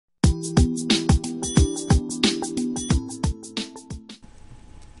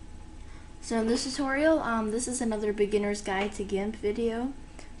So in this tutorial, this is another beginner's guide to GIMP video.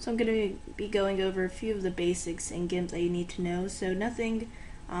 So I'm going to be going over a few of the basics in GIMP that you need to know. So nothing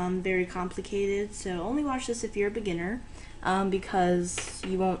very complicated. So only watch this if you're a beginner, because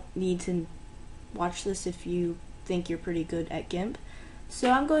you won't need to watch this if you think you're pretty good at GIMP.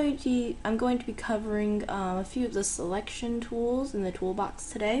 So I'm going to be covering a few of the selection tools in the toolbox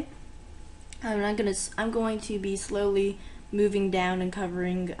today. And I'm going to be slowly moving down and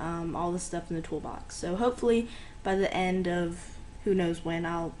covering all the stuff in the toolbox. So hopefully by the end of who knows when,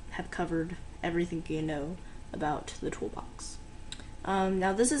 I'll have covered everything you know about the toolbox.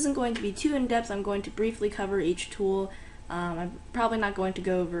 Now this isn't going to be too in-depth. I'm going to briefly cover each tool. I'm probably not going to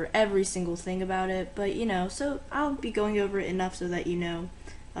go over every single thing about it, but so I'll be going over it enough so that you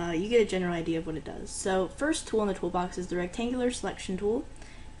get a general idea of what it does. So first tool in the toolbox is the rectangular selection tool.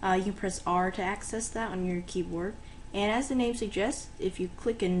 You can press R to access that on your keyboard. And as the name suggests, if you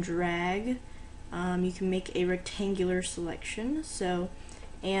click and drag, you can make a rectangular selection.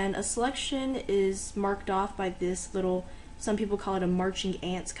 And a selection is marked off by this little, some people call it a marching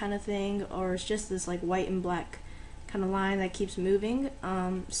ants kind of thing, or it's just this like white and black kind of line that keeps moving.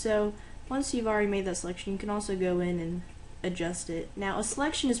 So once you've already made that selection, you can also go in and adjust it. Now a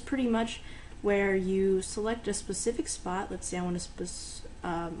selection is pretty much where you select a specific spot. Let's say I want to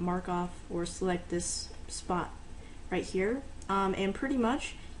mark off or select this spot right here, and pretty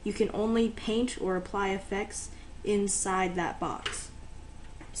much you can only paint or apply effects inside that box.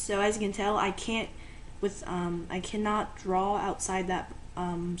 So as you can tell, I cannot draw outside that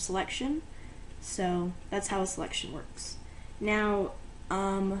selection. So that's how a selection works. Now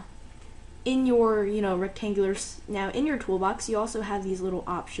in your in your toolbox, you also have these little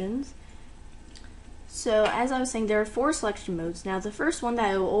options. So as I was saying, there are 4 selection modes. Now the first one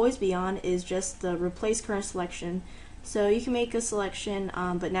that it will always be on is just the replace current selection. So you can make a selection,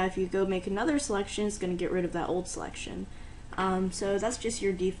 but now if you go make another selection, it's going to get rid of that old selection. So that's just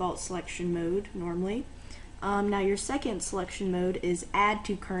your default selection mode normally. Now your second selection mode is add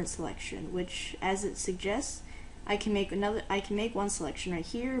to current selection, which as it suggests, I can make one selection right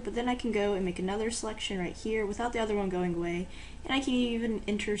here, but then I can go and make another selection right here without the other one going away, and I can even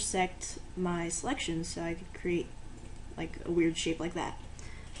intersect my selections, so I could create like a weird shape like that.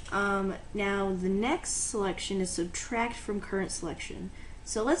 Now the next selection is subtract from current selection.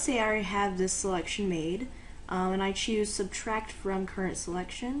 So let's say I already have this selection made, and I choose subtract from current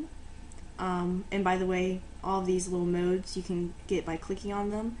selection. And by the way, all these little modes you can get by clicking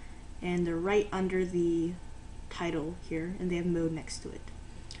on them, and they're right under the title here, and they have mode next to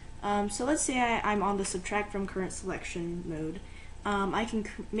it. So let's say I'm on the subtract from current selection mode. I can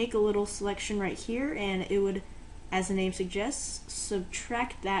make a little selection right here, and it would, as the name suggests,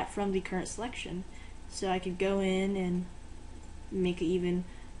 subtract that from the current selection. So I could go in and make an even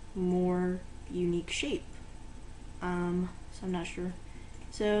more unique shape. So I'm not sure.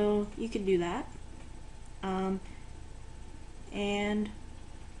 So you could do that. And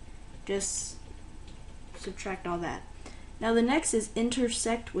just subtract all that. Now the next is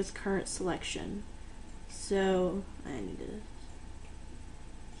intersect with current selection. So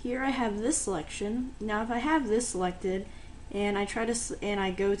here I have this selection. Now if I have this selected and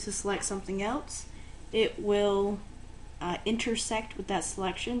I go to select something else, it will intersect with that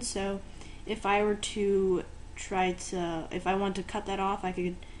selection. So if I were to if I want to cut that off, I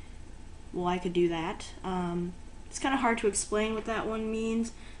could do that. It's kind of hard to explain what that one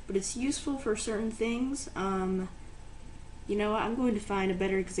means, but it's useful for certain things. You know what, I'm going to find a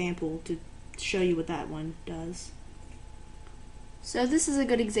better example to show you what that one does. So this is a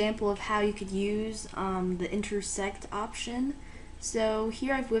good example of how you could use the intersect option. So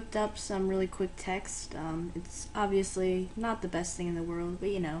here I've whipped up some really quick text. It's obviously not the best thing in the world, but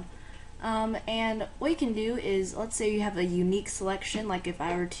and what you can do is, let's say you have a unique selection, like if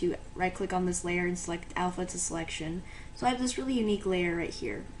I were to right click on this layer and select alpha to selection. So I have this really unique layer right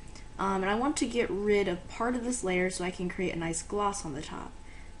here. And I want to get rid of part of this layer so I can create a nice gloss on the top.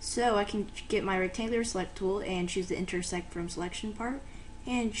 So I can get my rectangular select tool and choose the intersect from selection part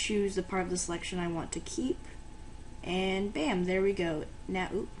and choose the part of the selection I want to keep, and bam, there we go. Now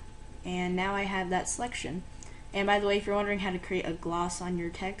I have that selection. And by the way, if you're wondering how to create a gloss on your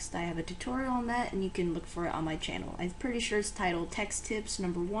text, I have a tutorial on that, and you can look for it on my channel. I'm pretty sure it's titled Text Tips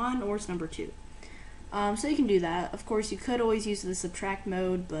 #1 or it's #2. So you can do that. Of course, you could always use the subtract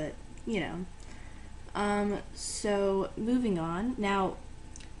mode, but so moving on. Now,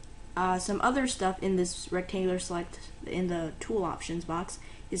 some other stuff in this rectangular select in the tool options box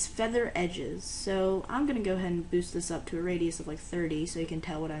is feather edges. So I'm going to go ahead and boost this up to a radius of like 30 so you can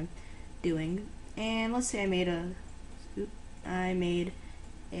tell what I'm doing. And let's say I made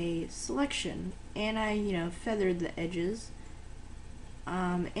a selection and I, feathered the edges,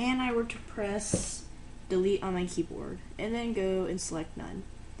 and I were to press delete on my keyboard and then go and select none.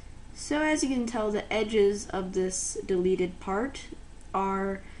 So as you can tell, the edges of this deleted part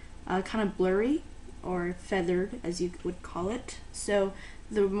are kind of blurry, or feathered as you would call it. So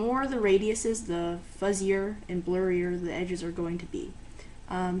the more the radius is, the fuzzier and blurrier the edges are going to be.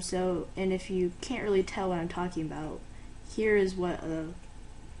 And if you can't really tell what I'm talking about, here is what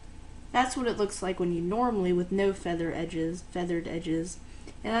that's what it looks like when you normally with no feathered edges,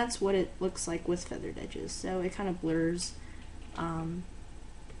 and that's what it looks like with feathered edges. So it kind of blurs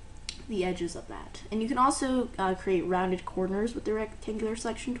the edges of that. And you can also create rounded corners with the rectangular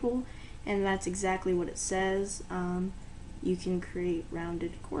selection tool, and that's exactly what it says. You can create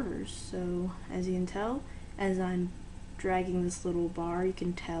rounded corners. So as you can tell, as I'm dragging this little bar, you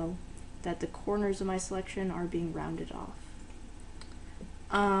can tell that the corners of my selection are being rounded off.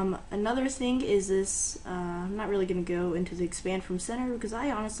 Another thing is this, I'm not really going to go into the expand from center because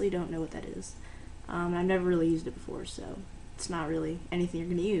I honestly don't know what that is. I've never really used it before, so it's not really anything you're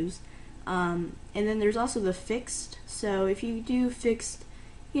going to use. And then there's also the fixed. So if you do fixed,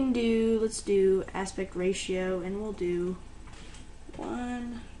 you can do, let's do aspect ratio, and we'll do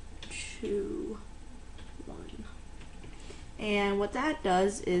 1, 2, 1. And what that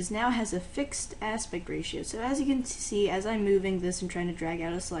does is now it has a fixed aspect ratio. So as you can see, as I'm moving this and trying to drag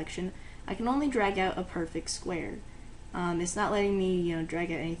out a selection, I can only drag out a perfect square. It's not letting me,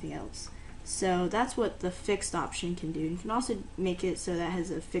 drag out anything else. So that's what the fixed option can do. You can also make it so that has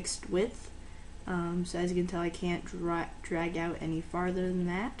a fixed width. So as you can tell, I can't drag out any farther than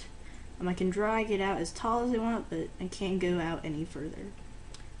that. I can drag it out as tall as I want, but I can't go out any further.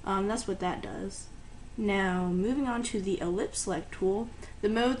 That's what that does. Now, moving on to the ellipse select tool, the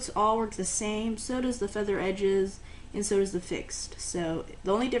modes all work the same, so does the feather edges, and so does the fixed. So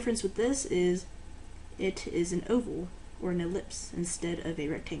the only difference with this is it is an oval, or an ellipse, instead of a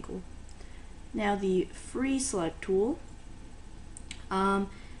rectangle. Now the free select tool, now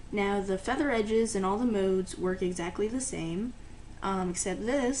the feather edges and all the modes work exactly the same, except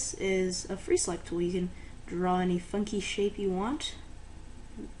this is a free select tool. You can draw any funky shape you want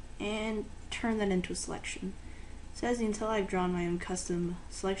and turn that into a selection. So as you can tell, I've drawn my own custom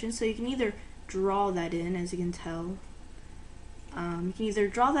selection, so you can either draw that in, as you can tell. You can either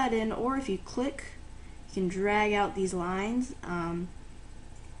draw that in, or if you click, you can drag out these lines, and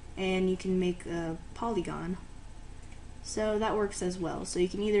you can make a polygon. So that works as well. So you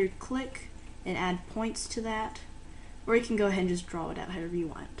can either click and add points to that, or you can go ahead and just draw it out however you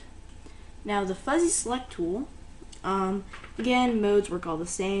want. Now the fuzzy select tool, again, modes work all the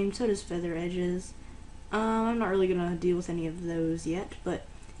same, so does feather edges. I'm not really going to deal with any of those yet, but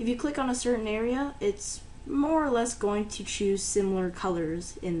if you click on a certain area, it's more or less going to choose similar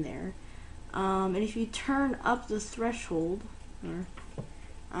colors in there. And if you turn up the threshold,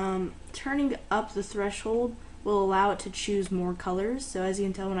 turning up the threshold will allow it to choose more colors. So as you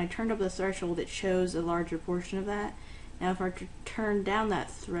can tell, when I turned up the threshold, it shows a larger portion of that. Now if I turn down that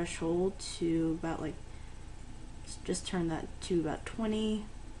threshold to about just turn that to about 20,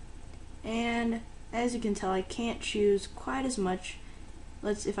 and as you can tell, I can't choose quite as much.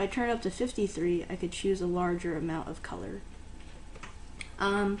 If I turn it up to 53, I could choose a larger amount of color.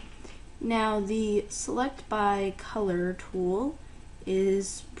 Now the select by color tool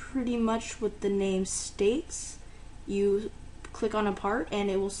is pretty much what the name states. You click on a part and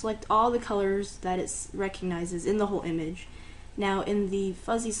it will select all the colors that it recognizes in the whole image. Now in the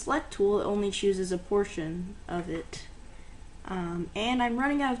fuzzy select tool, it only chooses a portion of it. And I'm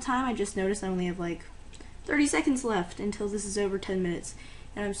running out of time. I just noticed I only have 30 seconds left until this is over 10 minutes.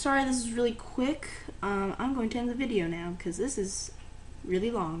 And I'm sorry this is really quick. I'm going to end the video now because this is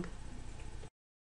really long.